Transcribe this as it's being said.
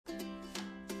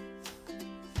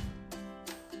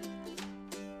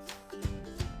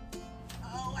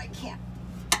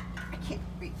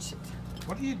Watch it.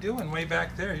 What are you doing way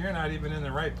back there? You're not even in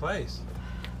the right place.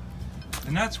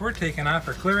 The nuts we're taking off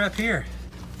are clear up here.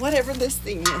 Whatever this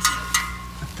thing is.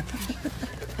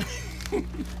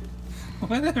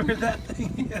 Whatever that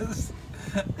thing is.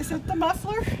 Is it the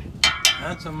muffler?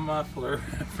 That's a muffler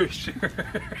for sure.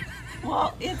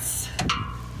 Well, it's...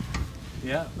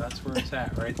 Yeah, that's where it's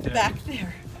at, right there. Back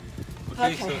there.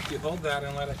 Okay, so if you hold that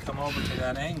and let it come over to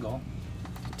that angle.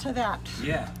 To that.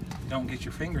 Yeah, don't get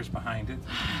your fingers behind it.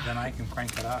 Then I can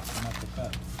crank it off and up the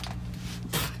cup.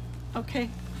 Okay.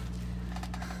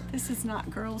 This is not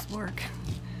girls' work.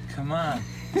 Come on,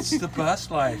 it's the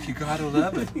bus life. You gotta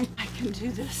love it. I can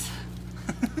do this.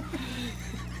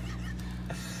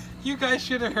 You guys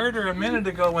should have heard her a minute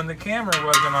ago when the camera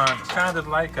wasn't on. It sounded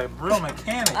like a real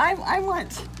mechanic. I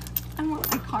want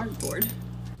my cardboard.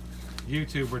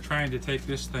 YouTube, we're trying to take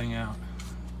this thing out.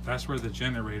 That's where the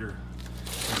generator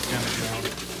is gonna go.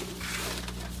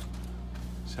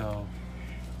 So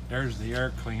there's the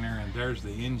air cleaner and there's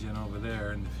the engine over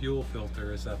there and the fuel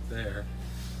filter is up there.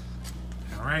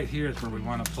 And right here is where we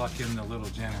want to plug in the little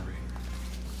generator.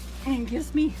 And it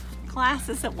gives me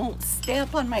glasses that won't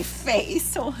step on my face,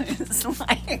 so it's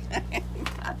like...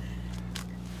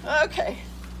 Okay.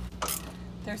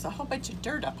 There's a whole bunch of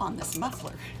dirt up on this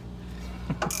muffler.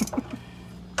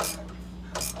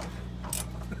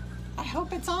 I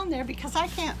hope it's on there because I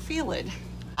can't feel it.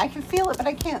 I can feel it, but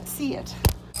I can't see it.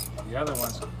 The other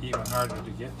one's even harder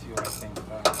to get to, I think.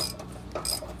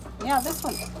 Yeah, this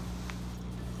one.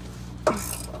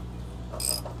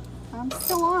 I'm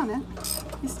still on it.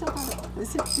 You still have it.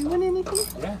 Is it doing anything?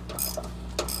 Yeah.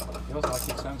 Feels like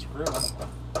it's unscrewing.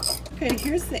 Okay,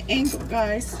 here's the angle,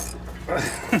 guys.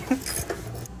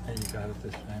 And you got it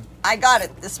this time. I got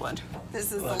it, this one.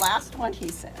 This is the last one, he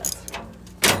says.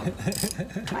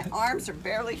 My arms are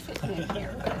barely fitting in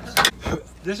here.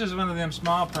 This is one of them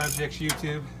small projects,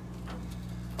 YouTube.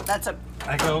 That's a...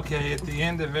 I go, okay, at the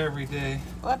end of every day.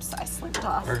 Whoops, I slipped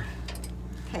off.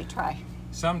 Okay, try.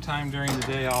 Sometime during the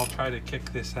day, I'll try to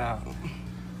kick this out.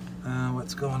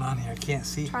 What's going on here? I can't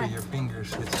see through your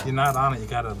fingers. You're not on it. You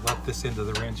gotta let this into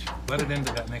the wrench. Let it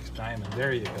into that next diamond.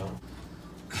 There you go.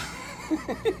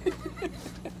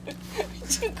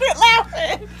 You quit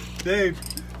laughing. Dave,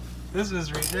 this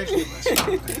is ridiculous.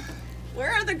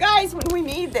 Where are the guys when we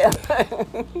need them?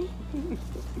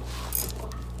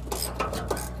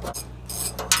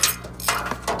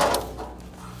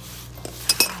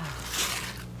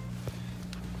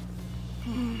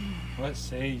 What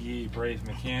say ye, brave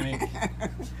mechanic?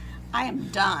 I am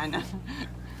done.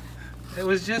 It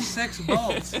was just 6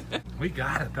 bolts. We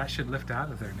got it. That should lift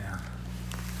out of there now.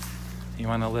 You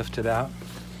want to lift it out?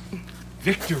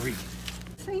 Victory!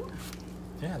 See?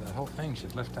 Yeah, the whole thing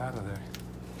should lift out of there.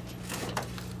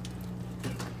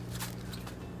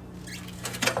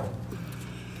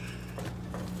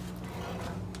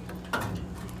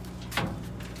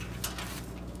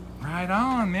 Right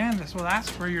on, man. That's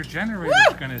where your generator's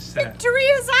gonna sit. Victory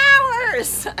is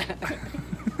ours!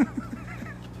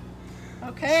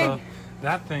 Okay. So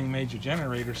that thing made your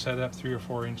generator set up 3 or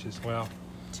 4 inches. Well,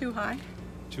 too high?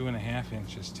 2.5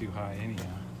 inches too high anyhow.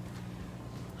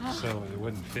 So it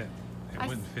wouldn't fit. It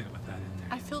wouldn't fit with that in there.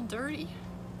 I feel dirty.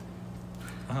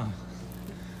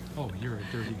 Oh, you're a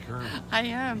dirty girl. I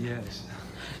am. Yes.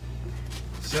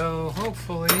 So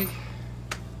hopefully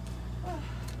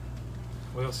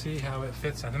we'll see how it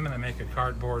fits. I'm going to make a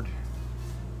cardboard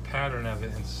pattern of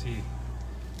it and see.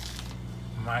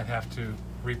 Might have to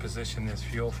reposition this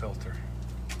fuel filter.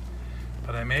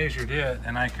 But I measured it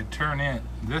and I could turn it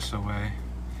this way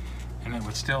and it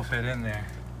would still fit in there.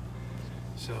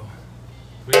 So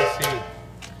we'll see.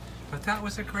 But that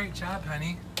was a great job,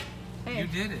 honey. Hey, you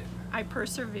did it. I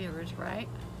persevered, right?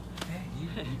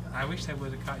 Yeah, I wish I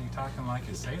would have caught you talking like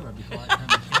a sailor before I turned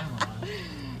the camera on.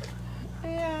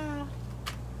 Yeah.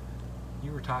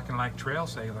 You were talking like Trail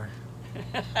Sailor.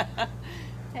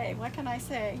 Hey, what can I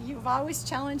say? You've always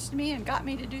challenged me and got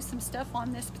me to do some stuff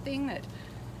on this thing that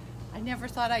I never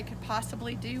thought I could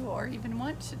possibly do or even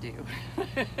want to do.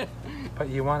 But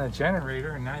you want a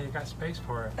generator and now you got space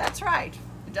for it. That's right.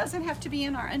 It doesn't have to be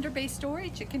in our underbay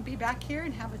storage. It can be back here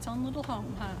and have its own little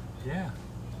home, huh? Yeah.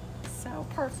 So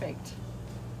perfect.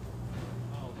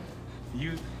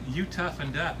 You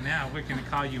toughened up now. We're going to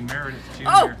call you Meredith Jr.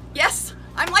 Oh, yes.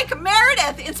 I'm like a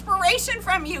Meredith. Inspiration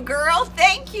from you, girl.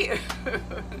 Thank you.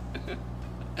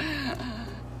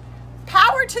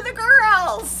 Power to the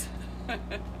girls.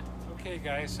 Okay,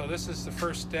 guys, so this is the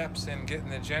first steps in getting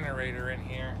the generator in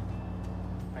here.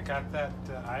 I got that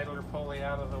idler pulley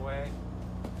out of the way.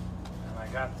 And I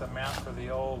got the mount for the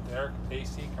old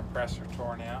AC compressor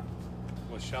torn out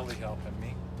with Shelley helping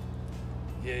me.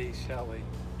 Yay, Shelley.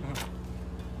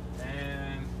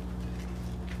 And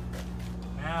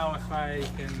now if I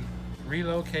can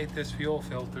relocate this fuel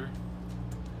filter,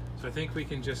 so I think we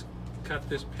can just cut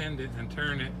this pendant and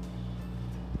turn it.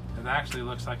 It actually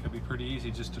looks like it'd be pretty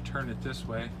easy just to turn it this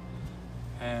way,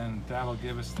 and that'll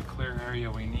give us the clear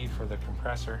area we need for the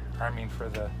compressor, for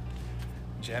the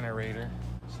generator.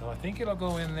 So I think it'll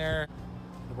go in there.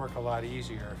 It'd work a lot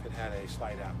easier if it had a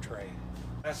slide out tray.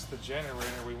 That's the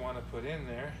generator we want to put in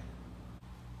there.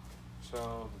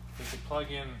 So we could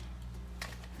plug in,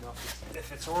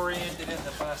 if it's oriented in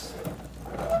the bus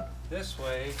this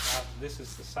way, this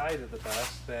is the side of the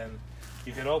bus, then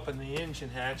you could open the engine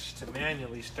hatch to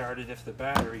manually start it if the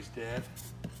battery's dead.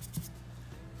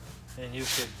 And you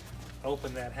could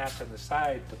open that hatch on the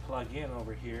side to plug in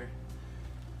over here.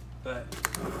 But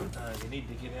you need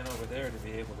to get in over there to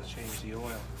be able to change the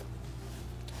oil.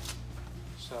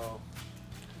 So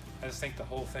I just think the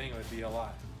whole thing would be a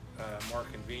lot more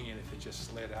convenient if it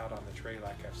just slid out on the tray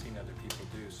like I've seen other people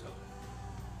do. So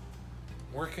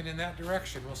working in that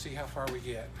direction, we'll see how far we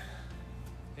get.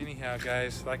 Anyhow,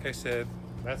 guys, like I said,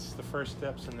 that's the first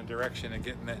steps in the direction of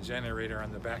getting that generator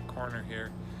on the back corner here.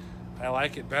 I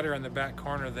like it better on the back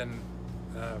corner than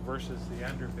versus the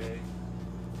underbay.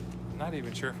 I'm not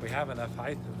even sure if we have enough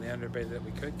height in the underbay that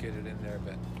we could get it in there,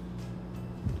 but it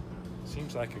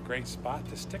seems like a great spot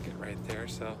to stick it right there.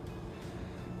 So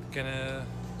I'm gonna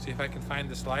see if I can find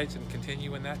the slides and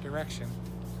continue in that direction.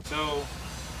 So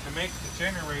to make the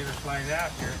generator slide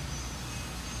out here,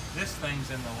 this thing's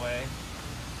in the way,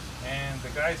 and the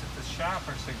guys at the shop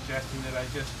are suggesting that I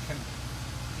just can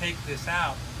take this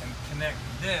out and connect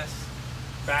this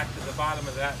back to the bottom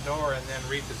of that door and then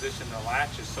reposition the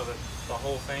latches so that the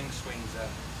whole thing swings up.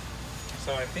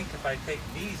 So I think if I take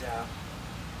these out,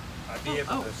 I'll be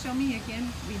able to... show me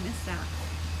again, we missed that.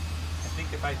 I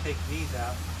think if I take these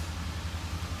out,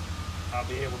 I'll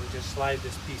be able to just slide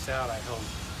this piece out, I hope.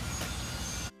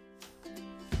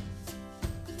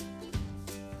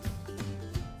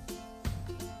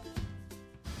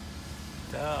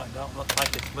 Oh, it don't look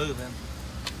like it's moving.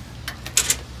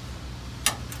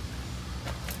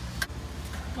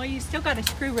 Well, you still got a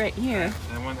screw right here.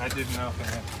 I didn't know if I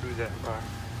had to screw that far.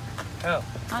 Oh.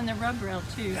 On the rub rail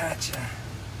too. Gotcha.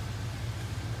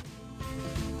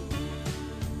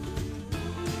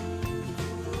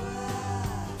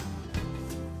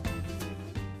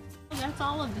 That's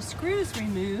all of the screws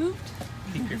removed.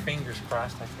 Keep your fingers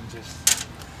crossed. I can just...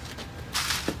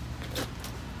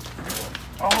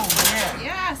 Oh, man.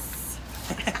 Yes.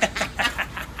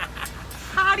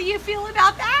 How do you feel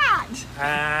about that?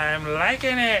 I'm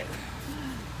liking it.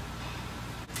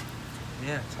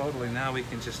 Yeah, totally. Now we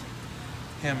can just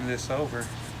hem this over.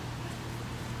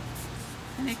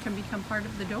 And it can become part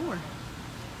of the door.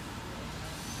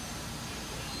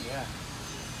 Yeah.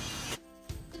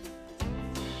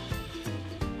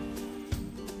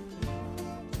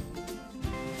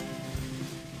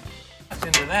 That's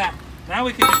into that. Now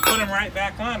we can just put them right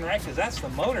back on, right? Because that's the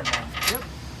motor mount. Yep.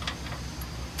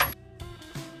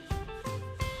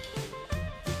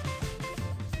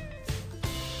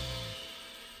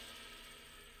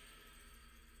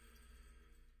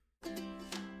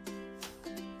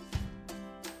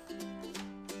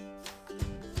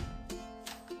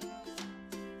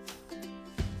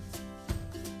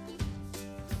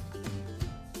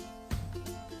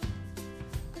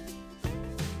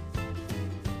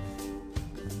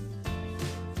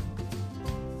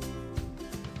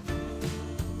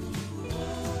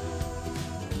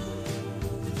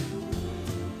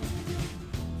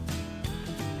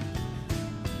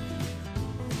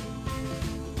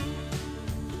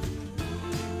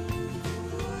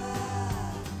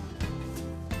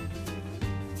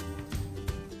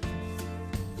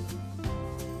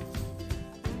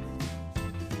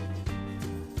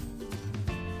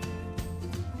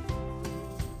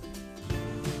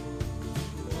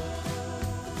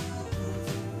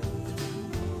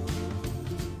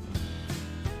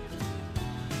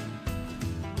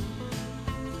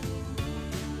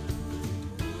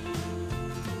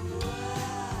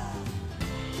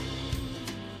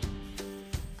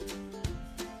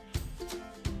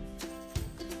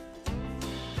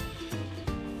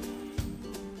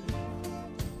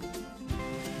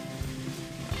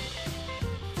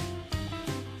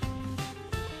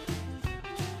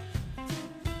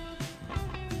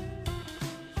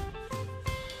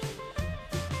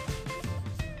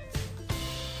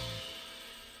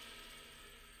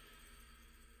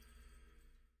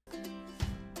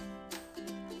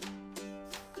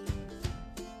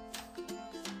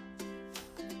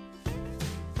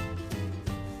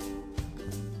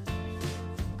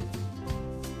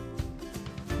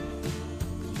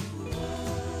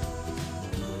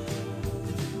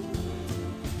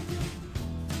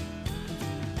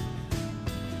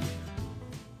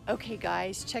 Okay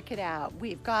guys, check it out.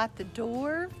 We've got the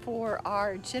door for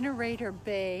our generator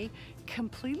bay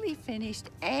completely finished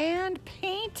and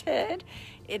painted.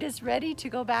 It is ready to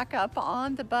go back up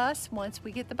on the bus once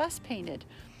we get the bus painted.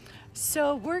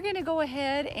 So we're gonna go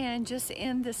ahead and just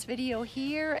end this video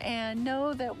here, and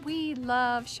know that we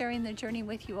love sharing the journey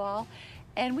with you all,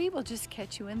 and we will just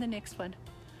catch you in the next one.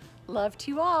 Love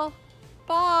to you all.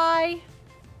 Bye.